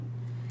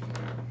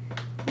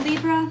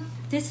Libra,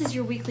 this is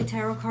your weekly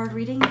tarot card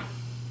reading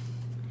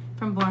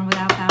from Born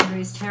Without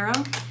Boundaries Tarot.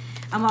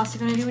 I'm also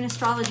going to do an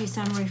astrology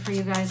summary for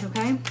you guys,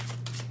 okay?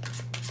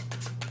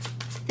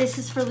 This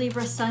is for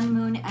Libra, Sun,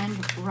 Moon,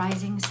 and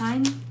Rising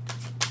sign.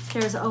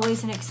 There's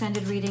always an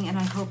extended reading, and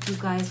I hope you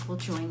guys will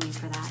join me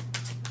for that.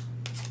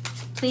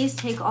 Please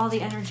take all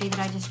the energy that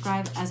I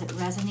describe as it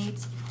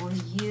resonates for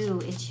you.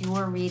 It's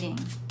your reading.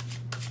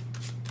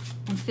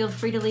 And feel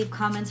free to leave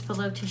comments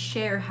below to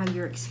share how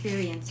you're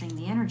experiencing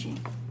the energy.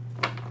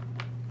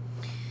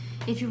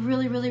 If you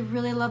really, really,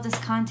 really love this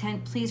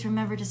content, please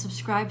remember to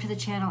subscribe to the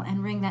channel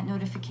and ring that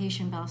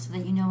notification bell so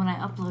that you know when I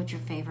upload your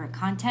favorite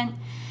content.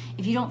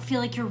 If you don't feel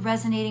like you're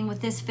resonating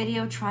with this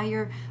video, try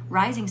your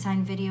rising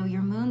sign video,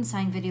 your moon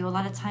sign video. A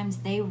lot of times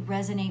they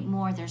resonate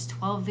more. There's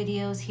 12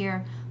 videos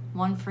here,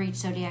 one for each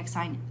zodiac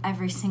sign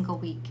every single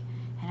week.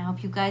 And I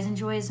hope you guys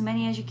enjoy as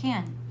many as you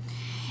can.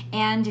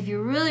 And if you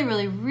really,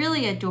 really,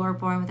 really adore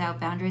Born Without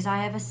Boundaries, I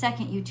have a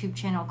second YouTube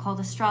channel called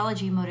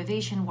Astrology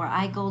Motivation where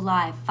I go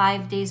live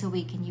 5 days a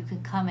week and you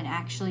can come and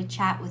actually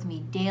chat with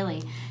me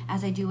daily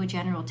as I do a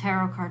general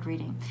tarot card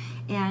reading.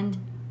 And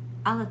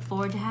I look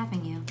forward to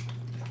having you.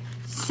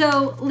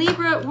 So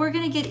Libra, we're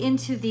going to get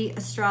into the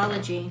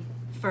astrology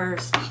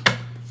first.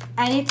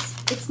 And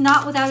it's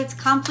not without its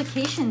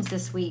complications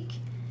this week.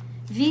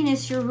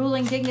 Venus, your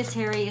ruling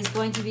dignitary, is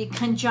going to be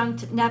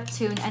conjunct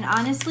Neptune. And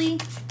honestly,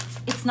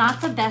 it's not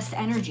the best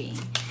energy.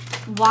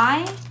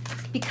 Why?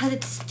 Because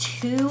it's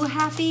too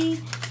happy,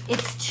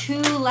 it's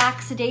too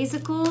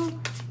lackadaisical,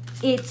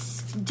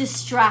 it's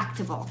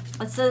distractible.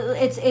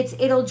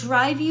 It'll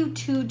drive you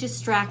to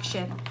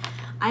distraction.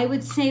 I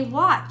would say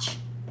watch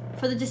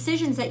for the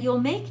decisions that you'll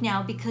make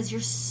now because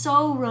you're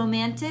so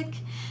romantic.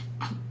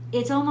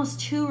 It's almost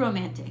too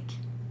romantic.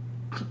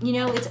 You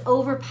know, it's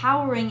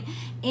overpowering,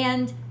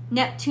 and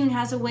Neptune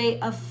has a way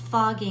of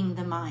fogging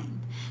the mind.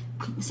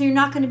 So you're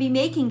not going to be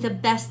making the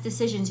best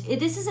decisions.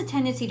 This is a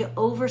tendency to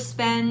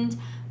overspend,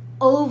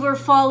 over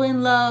fall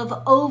in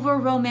love, over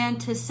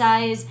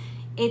romanticize.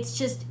 It's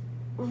just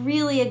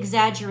really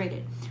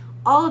exaggerated.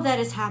 All of that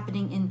is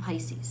happening in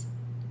Pisces.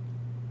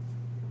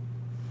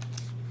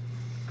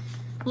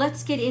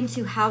 Let's get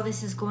into how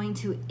this is going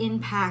to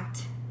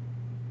impact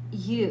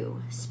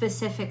you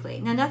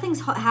specifically. Now,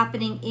 nothing's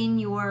happening in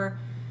your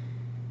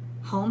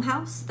home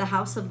house, the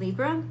house of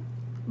Libra.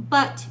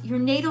 But your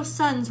natal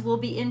suns will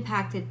be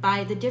impacted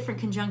by the different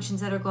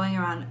conjunctions that are going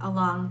around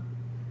along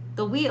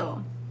the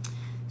wheel.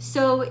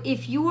 So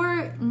if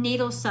your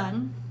natal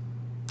sun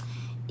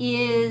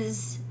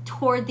is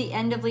toward the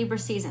end of Libra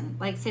season,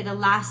 like say the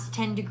last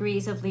 10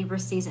 degrees of Libra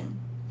season,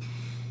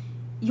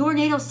 your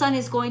natal sun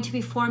is going to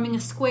be forming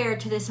a square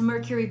to this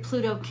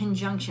Mercury-Pluto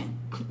conjunction,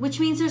 which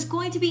means there's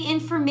going to be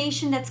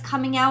information that's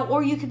coming out,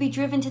 or you could be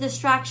driven to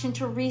distraction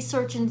to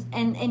research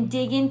and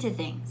dig into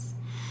things.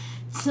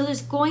 So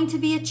there's going to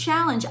be a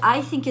challenge.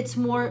 I think it's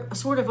more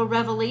sort of a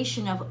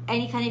revelation of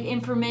any kind of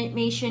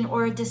information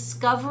or a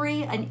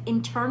discovery, an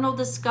internal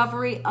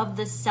discovery of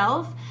the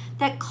self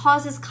that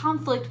causes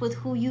conflict with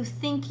who you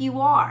think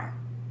you are.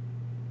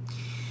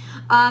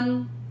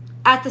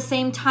 At the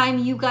same time,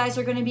 you guys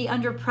are going to be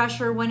under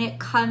pressure when it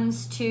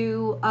comes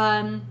to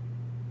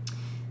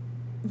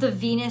the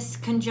Venus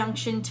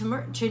conjunction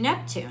to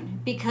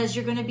Neptune, because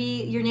your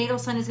natal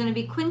sun is going to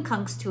be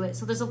quincunx to it.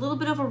 So there's a little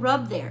bit of a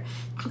rub there,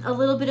 a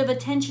little bit of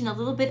attention, a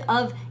little bit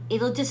of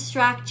it'll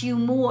distract you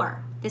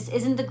more. This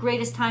isn't the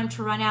greatest time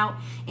to run out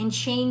and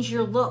change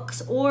your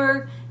looks,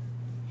 or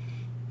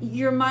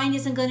your mind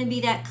isn't going to be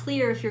that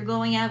clear if you're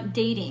going out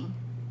dating,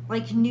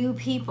 like new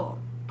people.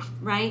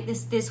 Right?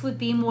 This would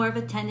be more of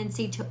a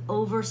tendency to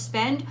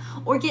overspend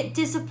or get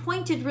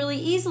disappointed really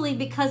easily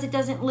because it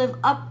doesn't live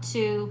up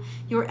to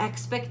your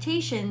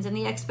expectations, and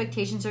the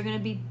expectations are going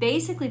to be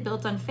basically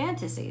built on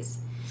fantasies.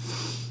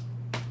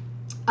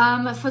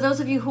 For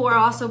those of you who are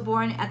also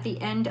born at the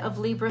end of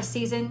Libra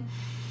season,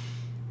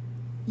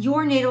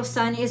 your natal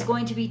sun is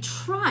going to be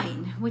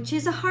trine, which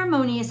is a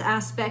harmonious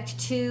aspect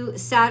to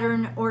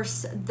Saturn, or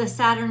the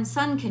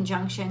Saturn-Sun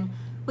conjunction,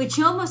 which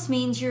almost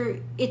means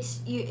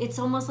it's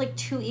almost like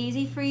too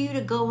easy for you to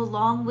go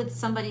along with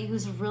somebody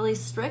who's really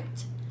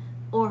strict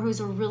or who's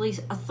a really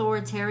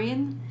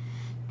authoritarian.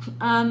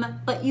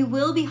 But you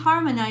will be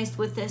harmonized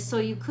with this, so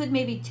you could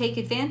maybe take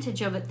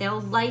advantage of it.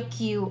 They'll like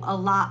you a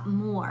lot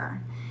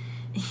more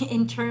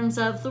in terms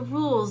of the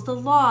rules, the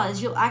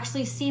laws. You'll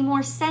actually see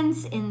more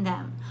sense in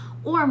them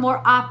or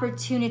more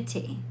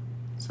opportunity.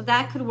 So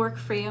that could work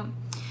for you.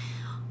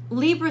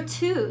 Libra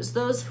 2s,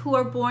 those who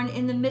are born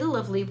in the middle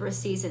of Libra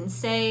season,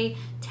 say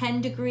 10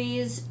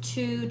 degrees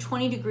to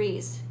 20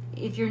 degrees.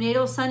 If your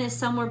natal sun is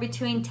somewhere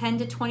between 10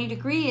 to 20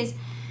 degrees,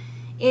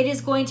 it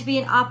is going to be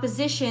in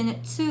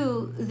opposition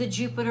to the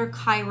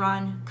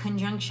Jupiter-Chiron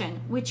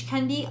conjunction, which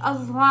can be a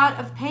lot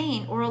of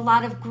pain or a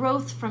lot of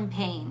growth from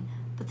pain.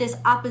 But this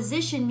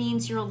opposition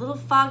means you're a little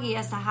foggy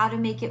as to how to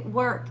make it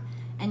work,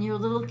 and you're a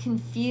little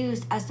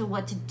confused as to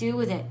what to do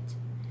with it,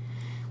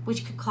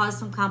 which could cause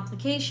some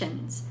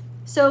complications.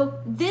 So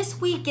this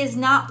week is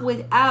not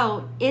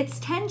without its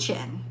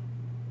tension.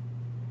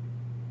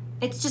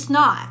 It's just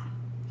not.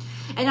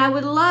 And I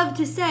would love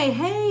to say,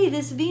 hey,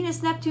 this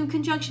Venus-Neptune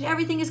conjunction,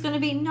 everything is going to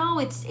be, no,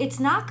 it's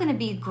not going to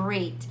be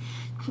great.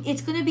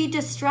 It's going to be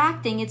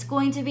distracting. It's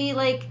going to be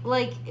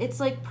it's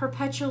like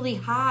perpetually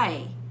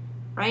high,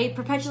 right?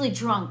 Perpetually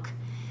drunk,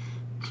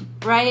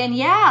 right? And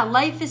yeah,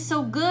 life is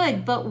so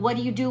good, but what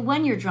do you do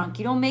when you're drunk?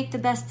 You don't make the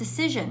best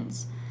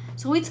decisions.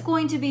 So it's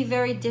going to be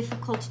very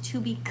difficult to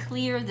be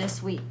clear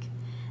this week.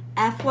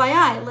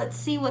 FYI, let's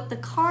see what the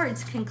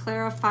cards can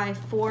clarify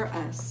for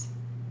us.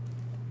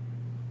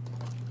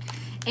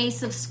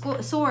 Ace of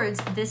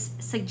Swords, this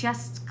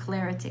suggests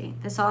clarity.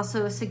 This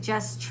also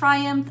suggests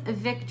triumph,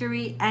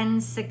 victory,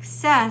 and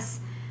success.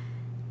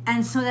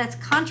 And so that's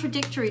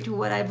contradictory to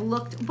what I've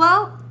looked.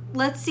 Well,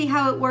 let's see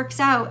how it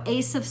works out.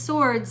 Ace of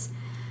Swords,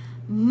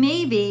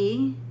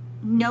 maybe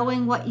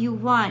knowing what you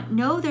want.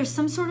 No, there's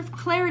some sort of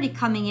clarity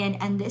coming in,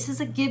 and this is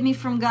a give me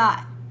from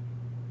God.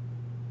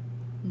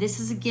 This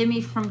is a give me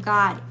from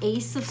God.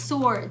 Ace of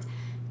Swords,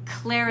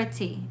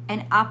 clarity,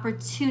 an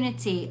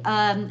opportunity,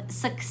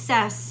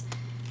 success.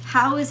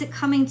 How is it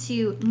coming to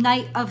you?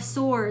 Knight of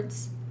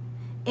Swords.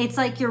 It's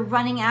like you're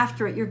running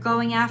after it. You're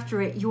going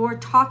after it. You're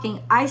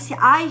talking.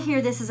 I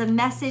hear this as a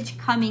message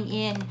coming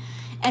in,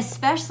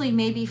 especially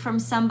maybe from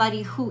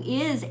somebody who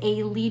is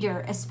a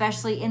leader,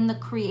 especially in the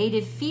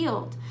creative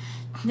field.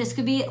 This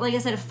could be, like I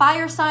said, a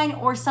fire sign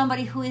or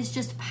somebody who is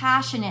just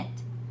passionate.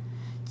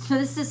 So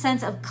this is a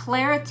sense of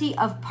clarity,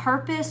 of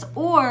purpose,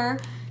 or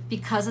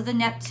because of the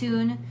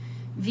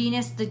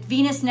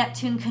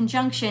Venus-Neptune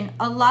conjunction,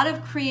 a lot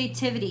of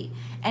creativity.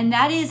 And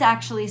that is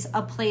actually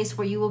a place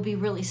where you will be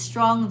really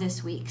strong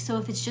this week. So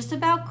if it's just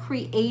about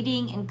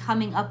creating and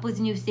coming up with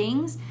new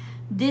things,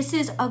 this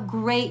is a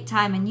great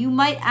time. And you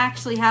might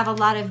actually have a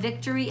lot of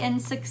victory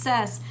and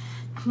success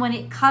when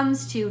it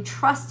comes to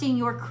trusting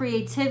your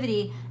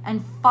creativity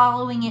and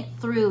following it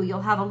through.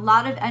 You'll have a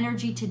lot of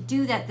energy to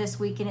do that this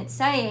week. And it's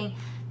saying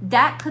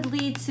that could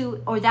lead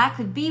to, or that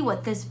could be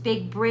what this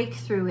big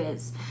breakthrough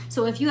is.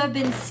 So if you have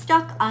been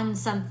stuck on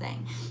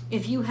something,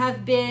 if you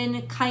have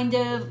been kind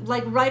of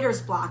like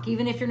writer's block,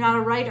 even if you're not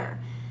a writer,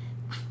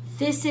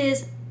 this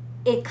is,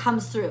 it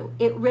comes through,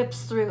 it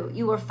rips through.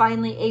 You are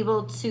finally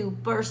able to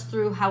burst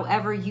through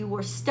however you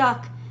were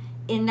stuck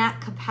in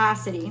that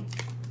capacity.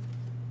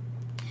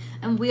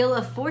 And Wheel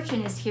of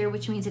Fortune is here,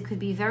 which means it could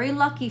be very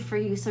lucky for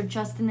you, so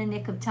just in the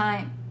nick of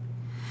time.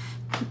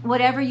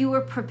 Whatever you were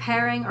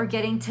preparing or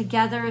getting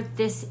together,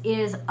 this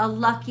is a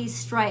lucky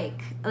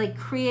strike. Like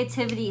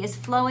creativity is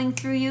flowing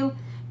through you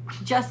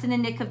just in the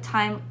nick of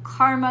time.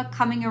 Karma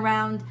coming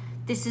around.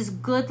 This is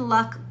good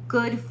luck,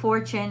 good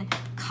fortune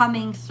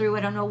coming through. I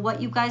don't know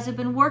what you guys have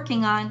been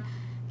working on.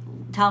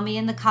 Tell me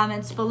in the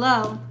comments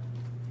below.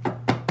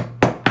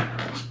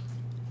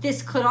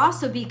 This could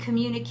also be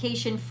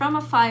communication from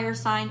a fire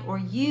sign, or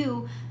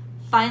you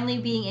finally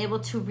being able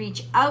to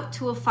reach out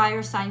to a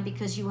fire sign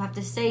because you have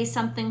to say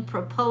something,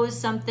 propose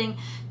something,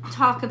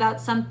 talk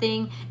about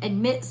something,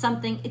 admit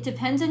something. It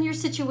depends on your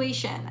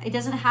situation. It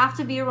doesn't have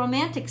to be a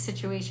romantic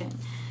situation,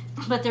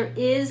 but there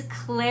is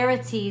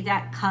clarity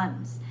that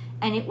comes.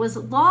 And it was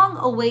long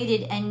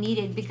awaited and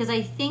needed, because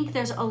I think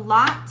there's a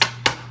lot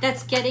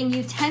that's getting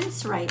you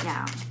tense right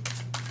now.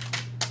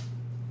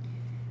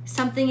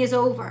 Something is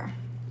over.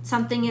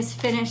 Something is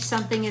finished.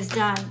 Something is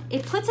done.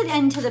 It puts an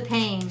end to the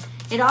pain.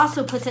 It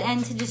also puts an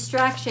end to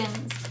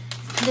distractions.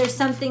 There's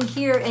something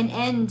here, an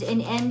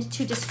end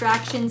to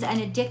distractions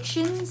and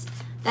addictions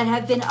that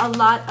have been a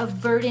lot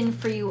of burden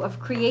for you, have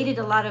created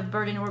a lot of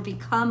burden or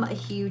become a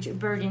huge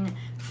burden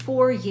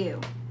for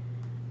you.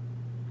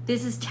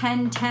 This is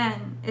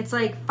 10-10. It's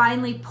like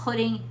finally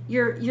putting,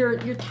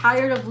 you're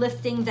tired of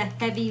lifting the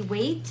heavy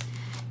weight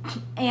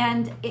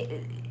and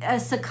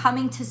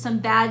succumbing to some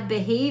bad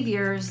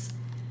behaviors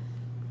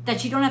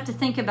that you don't have to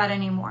think about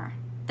anymore.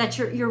 That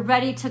you're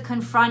ready to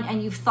confront,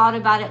 and you've thought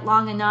about it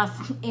long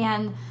enough,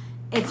 and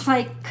it's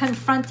like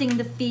confronting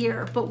the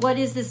fear. But what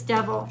is this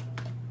devil?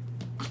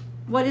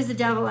 What is the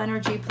devil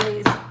energy,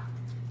 please?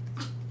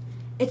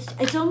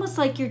 It's almost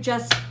like you're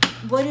just,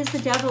 what is the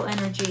devil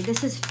energy?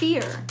 This is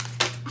fear.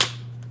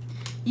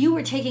 You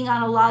were taking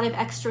on a lot of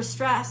extra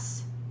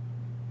stress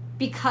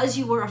because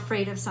you were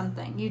afraid of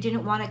something. You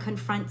didn't want to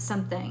confront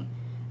something.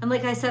 And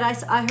like I said,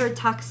 I heard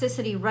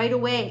toxicity right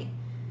away.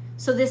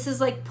 So this is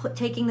like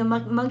taking the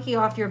monkey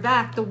off your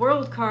back. The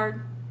World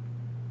card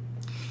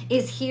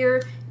is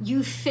here.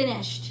 You've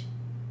finished.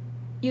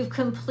 You've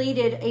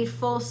completed a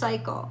full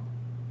cycle.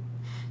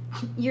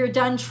 You're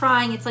done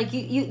trying. It's like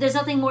there's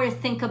nothing more to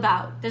think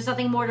about. There's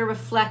nothing more to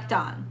reflect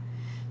on.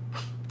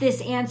 This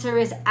answer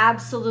is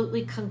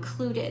absolutely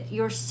concluded.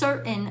 You're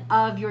certain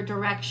of your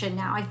direction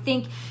now. I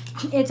think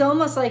it's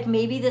almost like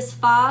maybe this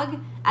fog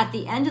at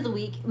the end of the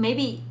week,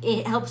 maybe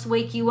it helps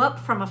wake you up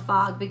from a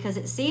fog, because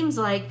it seems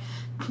like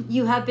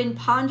you have been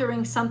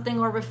pondering something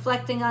or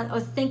reflecting on or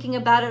thinking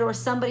about it, or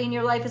somebody in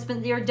your life has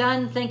been, you're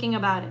done thinking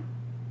about it.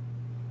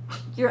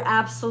 You're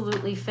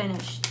absolutely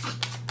finished.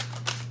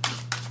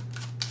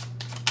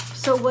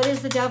 So what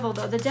is the devil,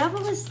 though? The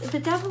devil is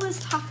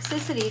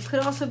toxicity. It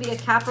could also be a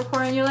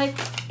Capricorn in your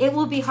life. It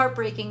will be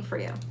heartbreaking for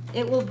you.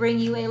 It will bring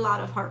you a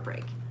lot of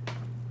heartbreak.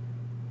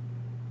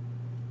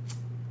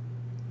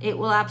 It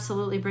will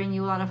absolutely bring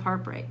you a lot of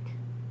heartbreak.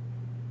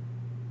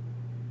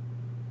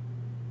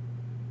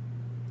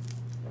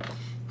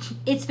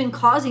 It's been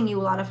causing you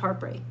a lot of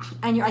heartbreak.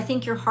 And I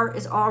think your heart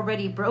is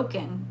already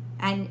broken,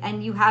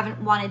 and you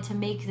haven't wanted to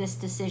make this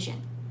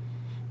decision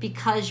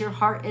because your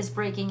heart is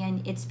breaking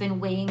and it's been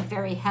weighing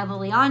very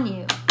heavily on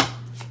you.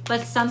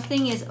 But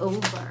something is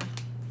over.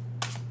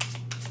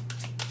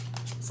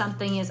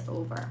 Something is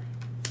over.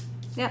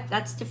 Yep,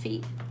 that's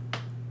defeat.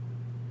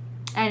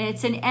 And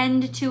it's an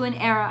end to an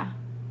era.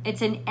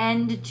 It's an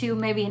end to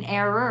maybe an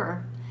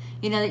error,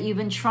 you know, that you've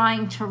been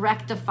trying to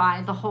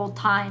rectify the whole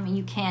time and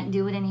you can't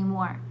do it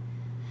anymore.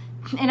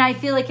 And I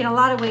feel like in a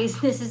lot of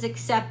ways, this is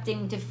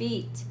accepting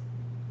defeat.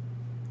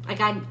 Like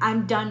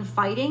I'm done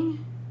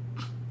fighting.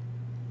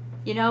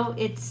 You know,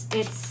 it's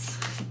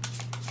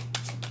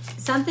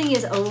something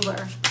is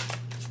over.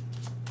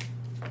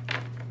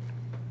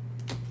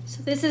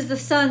 So this is the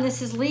sun,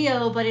 this is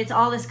Leo, but it's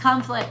all this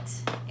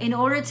conflict. In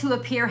order to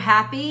appear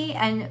happy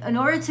and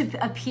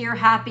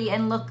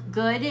look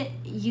good,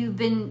 you've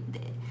been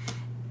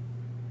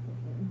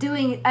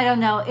doing, I don't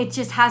know, it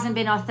just hasn't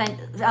been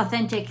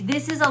authentic.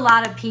 This is a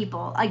lot of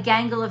people, a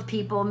gangle of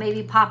people,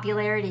 maybe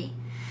popularity,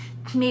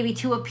 maybe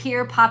to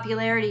appear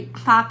popular.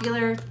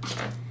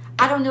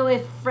 I don't know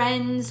if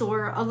friends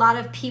or a lot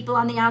of people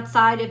on the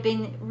outside have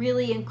been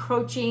really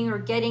encroaching or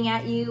getting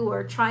at you,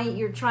 or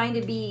you're trying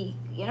to be,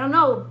 I don't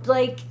know,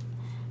 like,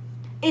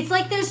 it's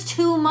like there's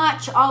too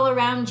much all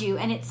around you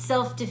and it's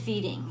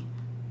self-defeating.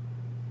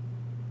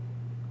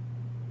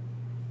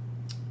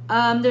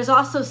 There's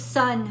also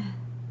sun.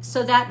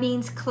 So that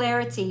means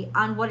clarity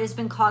on what has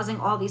been causing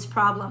all these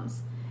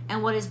problems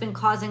and what has been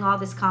causing all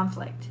this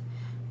conflict.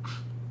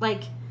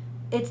 Like,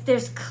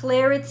 there's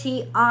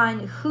clarity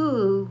on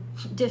who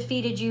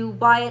defeated you,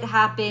 why it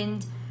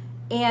happened,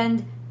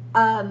 and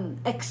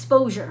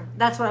exposure.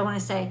 That's what I want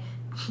to say.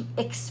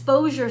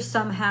 Exposure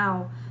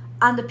somehow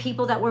on the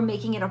people that were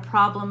making it a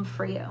problem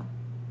for you.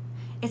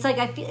 It's like,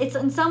 I feel it's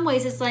in some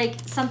ways it's like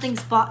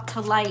something's brought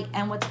to light,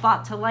 and what's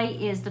brought to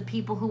light is the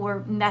people who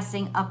were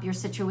messing up your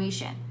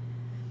situation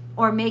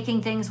or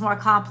making things more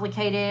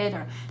complicated,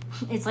 or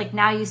it's like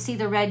now you see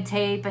the red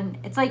tape, and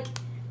it's like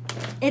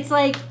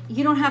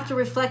you don't have to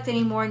reflect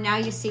anymore. Now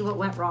you see what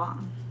went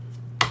wrong.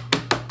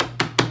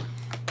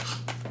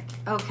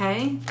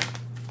 Okay,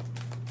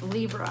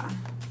 Libra.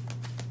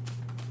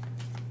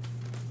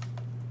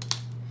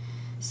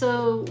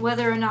 So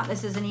whether or not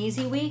this is an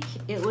easy week,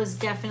 it was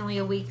definitely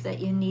a week that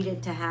you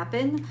needed to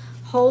happen.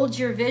 Hold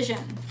your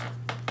vision.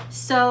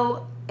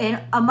 So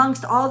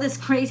amongst all this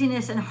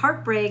craziness and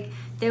heartbreak,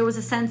 there was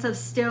a sense of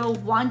still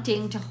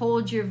wanting to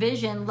hold your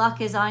vision. Luck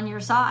is on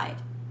your side.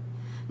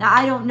 Now,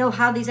 I don't know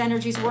how these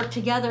energies work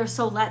together,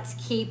 so let's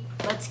keep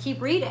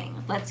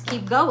reading. Let's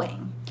keep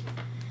going.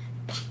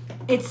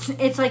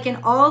 It's like in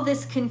all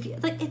this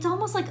confusion, like it's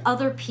almost like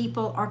other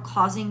people are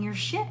causing your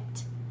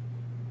shit.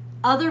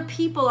 Other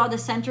people are the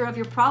center of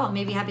your problem.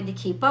 Maybe having to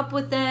keep up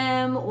with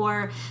them,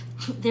 or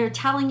they're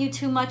telling you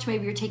too much.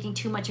 Maybe you're taking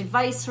too much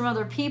advice from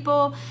other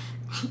people.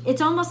 It's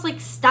almost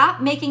like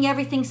stop making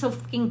everything so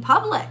fucking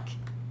public,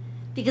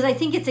 because I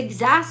think it's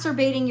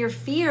exacerbating your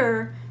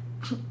fear,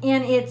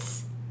 and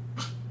it's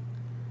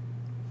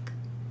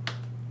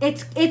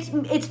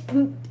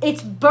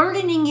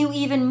burdening you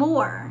even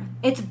more.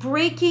 It's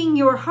breaking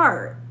your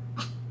heart.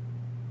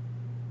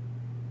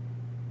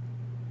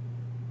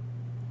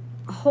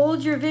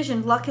 Hold your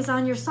vision. Luck is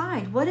on your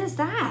side. What is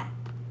that?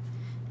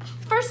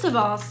 First of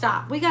all,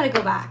 stop. We got to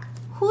go back.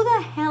 Who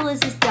the hell is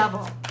this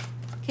devil?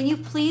 Can you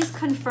please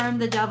confirm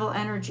the devil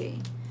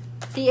energy?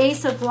 The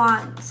Ace of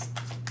Wands.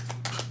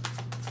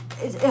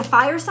 Is it a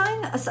fire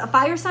sign? A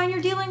fire sign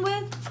you're dealing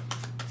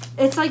with?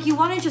 It's like you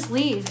want to just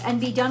leave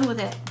and be done with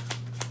it.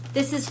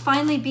 This is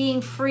finally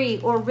being free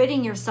or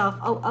ridding yourself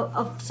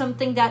of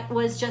something that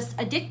was just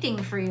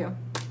addicting for you.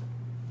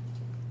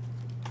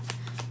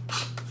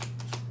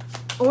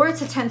 Or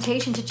it's a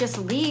temptation to just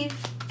leave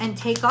and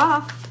take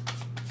off.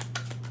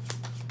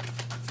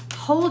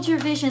 Hold your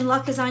vision.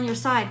 Luck is on your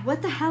side.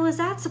 What the hell is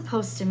that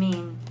supposed to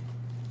mean?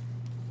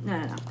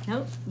 No.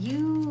 Nope.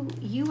 You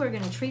are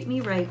going to treat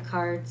me right,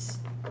 cards.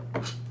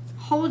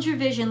 Hold your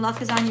vision.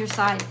 Luck is on your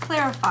side.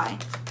 Clarify.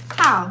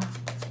 How?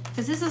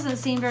 Because this doesn't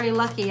seem very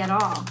lucky at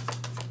all.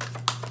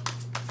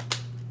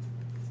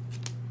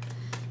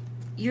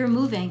 You're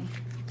moving.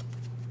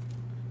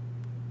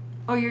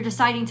 Or you're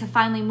deciding to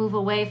finally move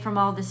away from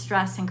all this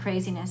stress and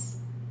craziness.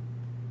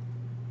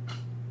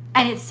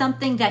 And it's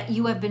something that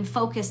you have been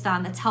focused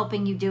on that's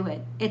helping you do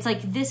it. It's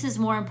like this is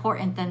more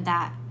important than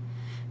that.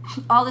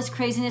 All this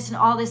craziness and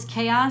all this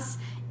chaos,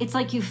 it's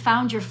like you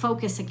found your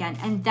focus again.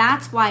 And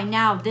that's why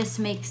now this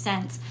makes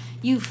sense.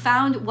 You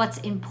found what's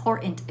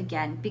important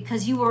again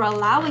because you were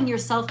allowing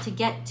yourself to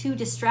get too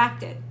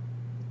distracted.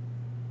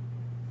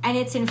 And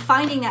it's in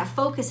finding that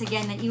focus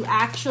again that you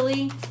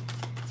actually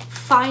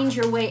find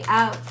your way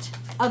out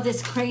of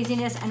this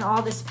craziness and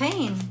all this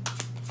pain,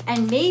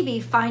 and maybe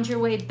find your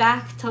way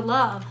back to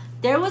love.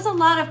 There was a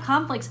lot of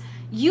conflicts.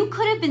 You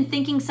could have been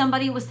thinking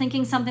somebody was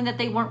thinking something that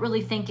they weren't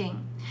really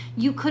thinking.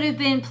 You could have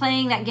been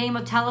playing that game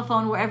of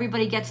telephone where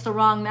everybody gets the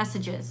wrong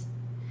messages.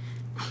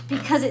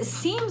 Because it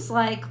seems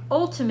like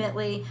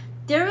ultimately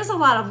there is a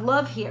lot of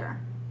love here.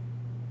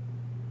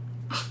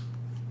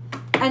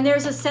 And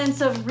there's a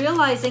sense of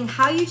realizing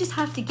how you just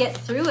have to get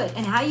through it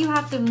and how you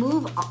have to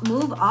move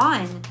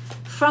on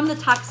from the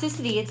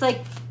toxicity. It's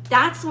like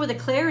that's where the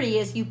clarity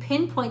is. You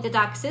pinpoint the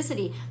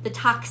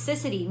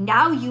toxicity.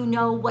 Now you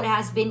know what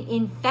has been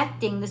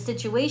infecting the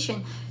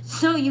situation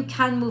so you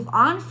can move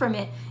on from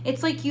it.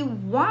 It's like you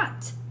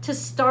want to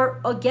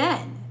start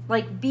again,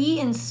 like be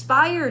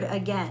inspired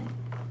again.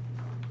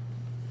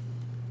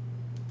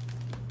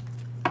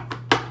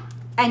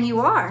 And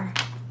you are.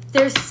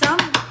 There's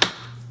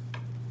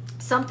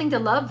something to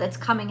love that's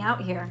coming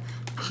out here.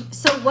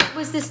 So what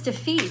was this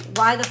defeat?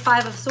 Why the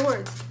Five of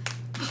Swords?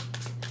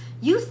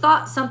 You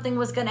thought something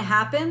was going to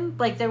happen,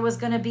 like there was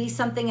going to be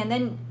something,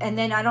 and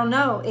then I don't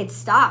know, it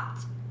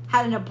stopped,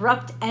 had an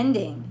abrupt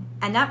ending,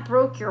 and that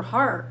broke your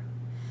heart.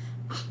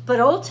 But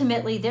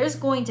ultimately, there's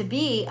going to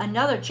be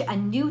a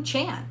new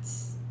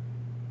chance.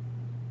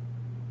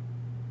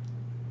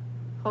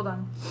 Hold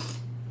on.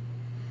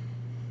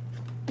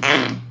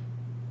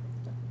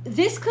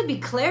 This could be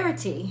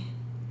clarity.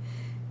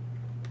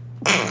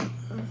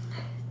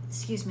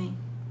 Excuse me.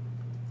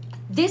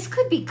 This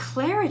could be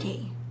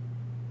clarity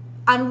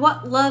on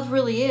what love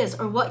really is,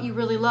 or what you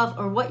really love,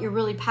 or what you're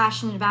really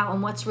passionate about,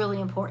 and what's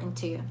really important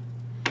to you.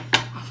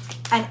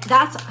 And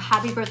that's,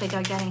 happy birthday,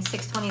 Doug Getting,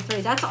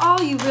 623. That's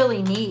all you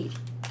really need.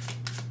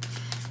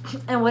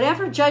 And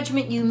whatever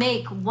judgment you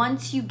make,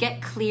 once you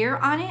get clear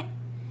on it,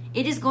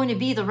 it is going to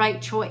be the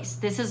right choice.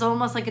 This is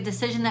almost like a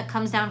decision that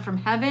comes down from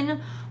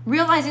heaven.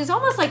 It's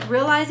almost like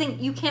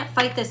realizing you can't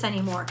fight this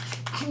anymore.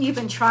 You've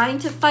been trying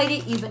to fight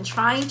it. You've been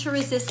trying to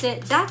resist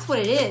it. That's what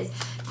it is.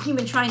 You've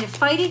been trying to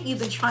fight it. You've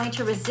been trying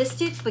to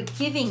resist it. But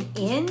giving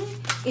in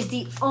is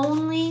the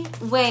only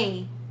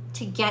way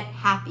to get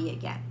happy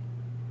again.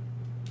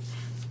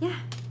 Yeah.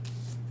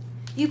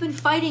 You've been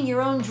fighting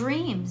your own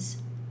dreams.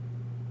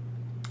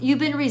 You've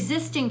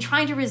been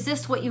trying to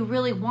resist what you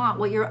really want,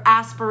 what your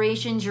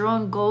aspirations, your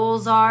own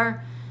goals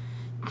are.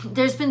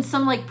 There's been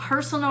some like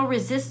personal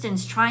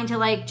resistance, trying to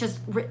like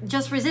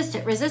just resist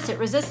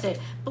it,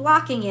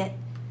 blocking it.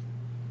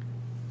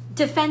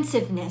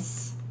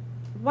 Defensiveness.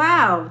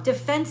 Wow,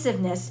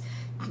 defensiveness.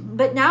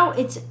 But now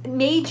it's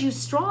made you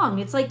strong.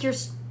 It's like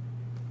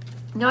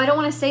no, I don't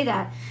want to say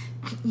that.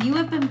 You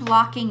have been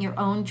blocking your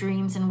own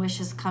dreams and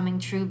wishes coming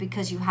true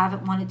because you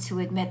haven't wanted to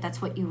admit that's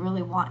what you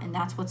really want, and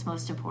that's what's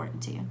most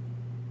important to you.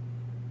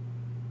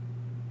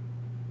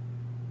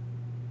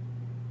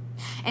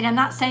 And I'm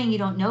not saying you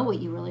don't know what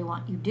you really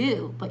want. You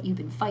do, but you've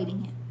been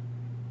fighting it.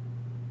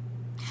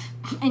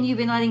 And you've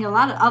been letting a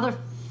lot of other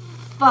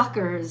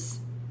fuckers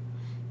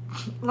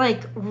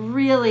like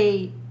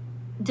really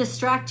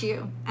distract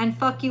you and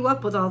fuck you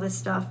up with all this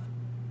stuff.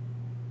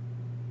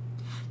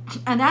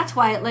 And that's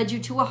why it led you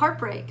to a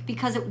heartbreak,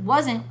 because it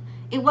wasn't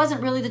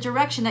really the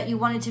direction that you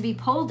wanted to be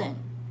pulled in.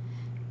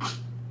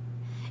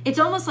 It's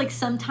almost like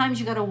sometimes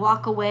you got to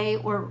walk away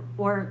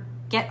or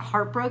get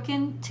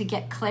heartbroken to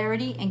get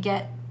clarity and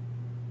get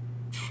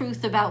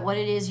truth about what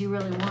it is you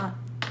really want.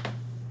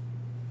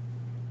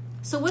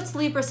 So what's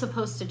Libra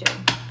supposed to do?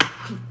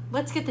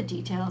 Let's get the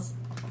details.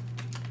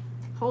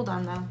 Hold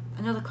on though.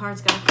 I know the card's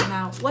got to come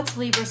out. What's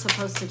Libra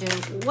supposed to do?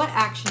 What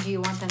action do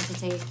you want them to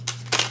take?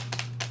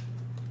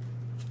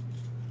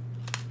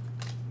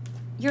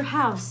 Your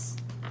house.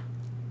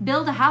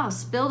 Build a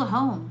house. Build a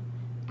home.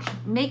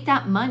 Make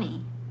that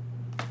money.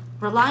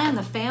 Rely on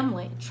the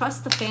family.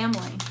 Trust the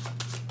family.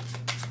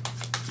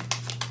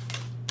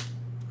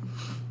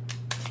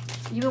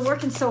 You've been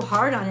working so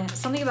hard on it.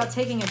 Something about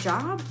taking a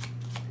job?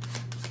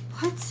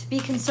 What? Be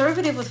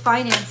conservative with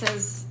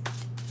finances.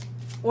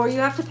 Or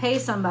you have to pay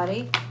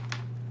somebody.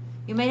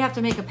 You may have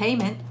to make a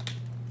payment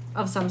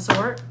of some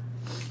sort.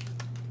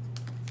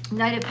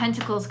 Knight of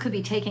Pentacles could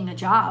be taking a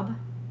job.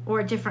 Or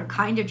a different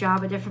kind of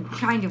job, a different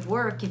kind of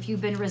work. If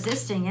you've been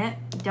resisting it,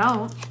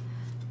 don't.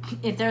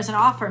 If there's an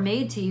offer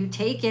made to you,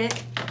 take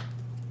it.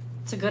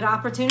 It's a good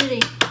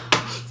opportunity.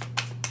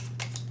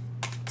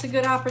 It's a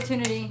good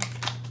opportunity.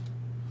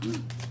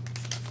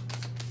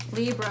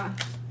 Libra.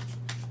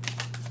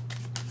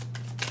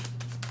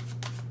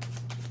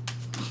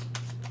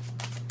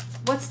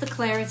 What's the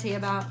clarity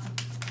about?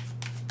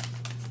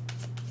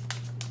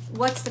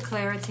 What's the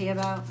clarity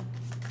about?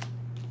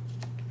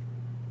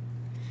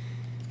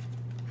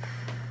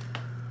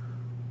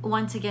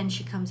 Once again,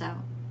 she comes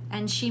out.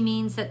 And she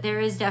means that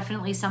there is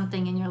definitely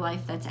something in your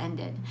life that's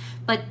ended.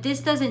 But this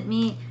doesn't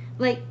mean,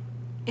 like,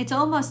 it's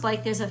almost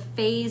like there's a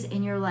phase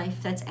in your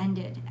life that's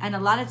ended. And a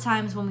lot of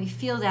times when we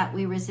feel that,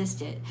 we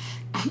resist it.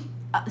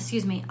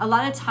 Excuse me. A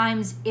lot of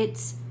times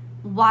it's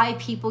why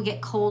people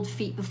get cold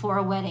feet before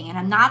a wedding. And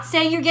I'm not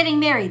saying you're getting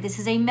married. This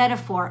is a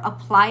metaphor.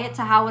 Apply it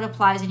to how it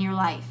applies in your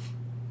life.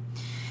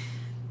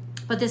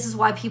 But this is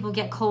why people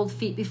get cold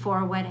feet before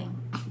a wedding.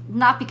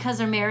 Not because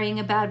they're marrying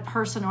a bad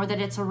person or that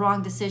it's a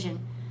wrong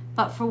decision,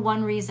 but for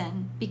one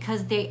reason,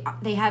 because they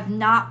have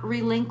not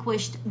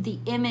relinquished the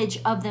image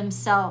of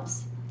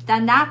themselves.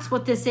 Then that's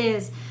what this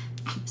is.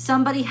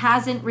 Somebody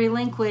hasn't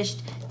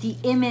relinquished the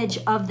image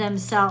of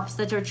themselves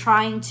that they're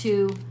trying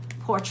to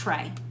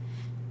portray.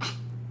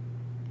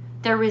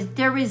 They're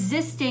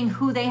resisting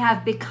who they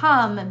have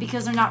become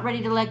because they're not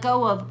ready to let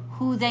go of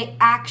who they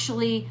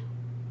actually,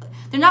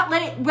 they're not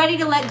ready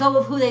to let go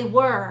of who they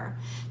were,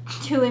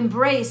 to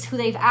embrace who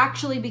they've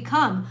actually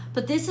become.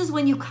 But this is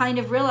when you kind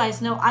of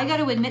realize, no, I got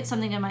to admit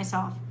something to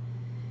myself.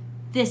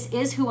 This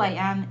is who I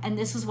am, and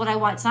this is what I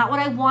want. It's not what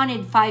I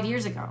wanted 5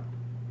 years ago,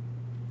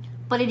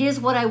 but it is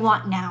what I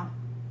want now.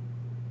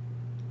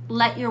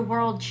 Let your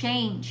world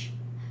change.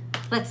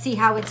 Let's see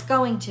how it's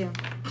going to.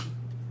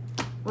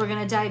 We're going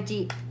to dive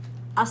deep.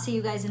 I'll see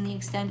you guys in the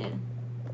extended.